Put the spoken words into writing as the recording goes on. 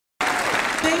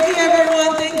Thank you,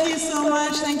 everyone. Thank you so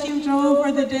much. Thank you, Joe,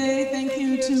 for the day. Thank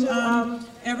you to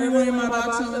everyone in my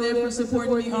box over there for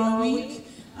supporting me all week.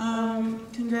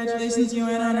 Congratulations,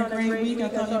 Johanna, on a great week. I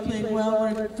thought you played well.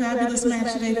 We're a fabulous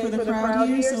match today for the crowd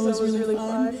here, so it was really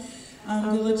fun.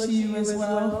 Good luck to you as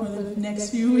well for the next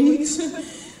few weeks.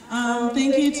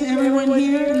 Thank you to everyone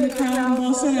here in the crowd in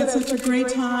Boston. Had such a great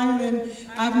time, and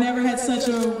I've never had such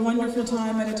a wonderful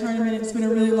time at a tournament. It's been a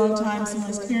really long time, so my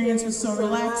experience was so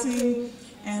relaxing,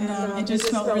 and it just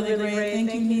felt really great.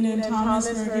 Thank you, Nina and Thomas,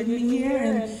 for getting me here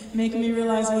and making me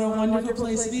realize what a wonderful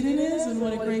place Sweden is and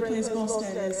what a great place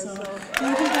Boston is. So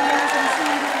thank you guys.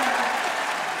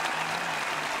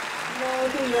 I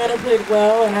think Johanna played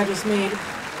well, and I just made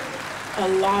a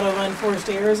lot of unforced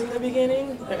errors in the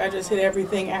beginning. Like, I just hit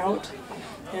everything out,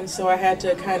 and so I had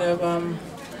to kind of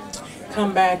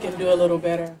come back and do a little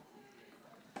better.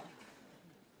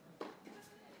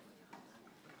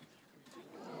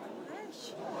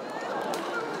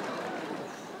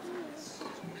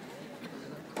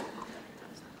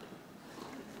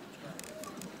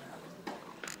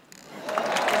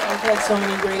 I've had so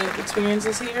many great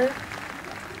experiences here.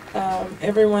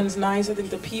 Everyone's nice. I think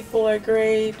the people are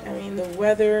great. I mean, the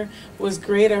weather was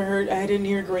great. I didn't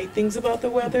hear great things about the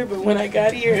weather, but when I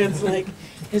got here, it's like,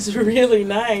 it's really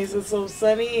nice. It's so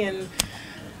sunny, and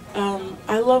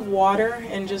I love water,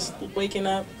 and just waking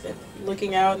up and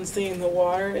looking out and seeing the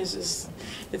water is just,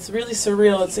 it's really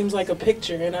surreal. It seems like a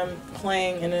picture, and I'm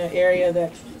playing in an area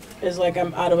that is like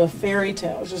I'm out of a fairy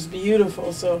tale. It's just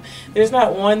beautiful. So there's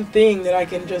not one thing that I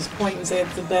can just point and say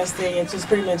it's the best thing. It's just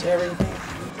pretty much everything.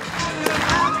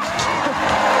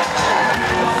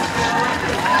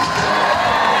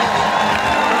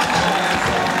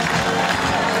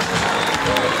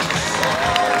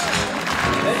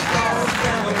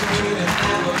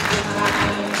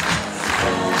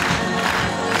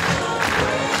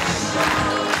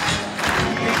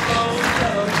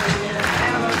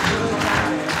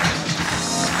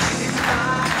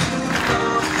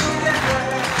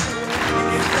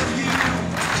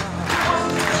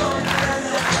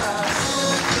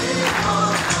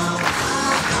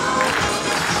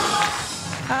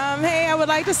 I would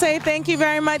like to say thank you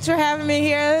very much for having me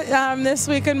here this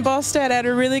week in Boston. I had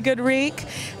a really good week.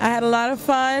 I had a lot of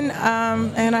fun,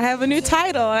 and I have a new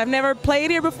title. I've never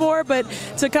played here before, but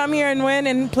to come here and win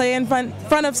and play in front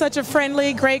of such a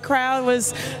friendly, great crowd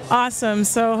was awesome.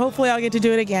 So hopefully I'll get to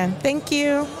do it again. Thank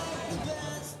you.